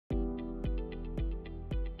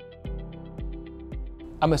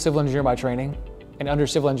I'm a civil engineer by training, and under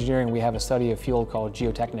civil engineering we have a study of field called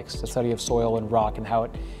geotechnics, the study of soil and rock and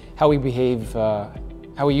how we behave,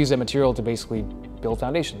 how we use that material to basically build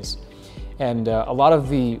foundations. And a lot of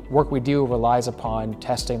the work we do relies upon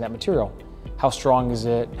testing that material. How strong is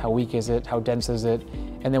it? How weak is it? How dense is it?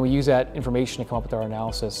 And then we use that information to come up with our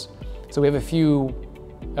analysis. So we have a few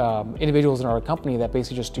individuals in our company that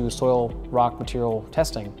basically just do soil, rock, material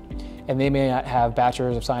testing. And they may not have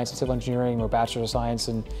bachelors of science in civil engineering or bachelors of science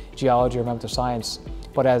in geology or environmental science,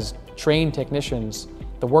 but as trained technicians,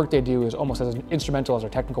 the work they do is almost as instrumental as our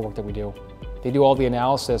technical work that we do. They do all the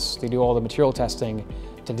analysis, they do all the material testing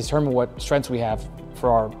to determine what strengths we have for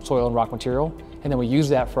our soil and rock material, and then we use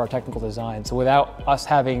that for our technical design. So without us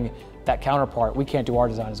having that counterpart, we can't do our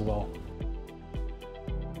design as well.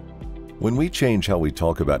 When we change how we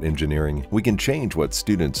talk about engineering, we can change what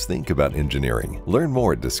students think about engineering. Learn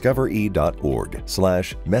more at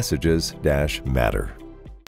discovere.org/messages-matter.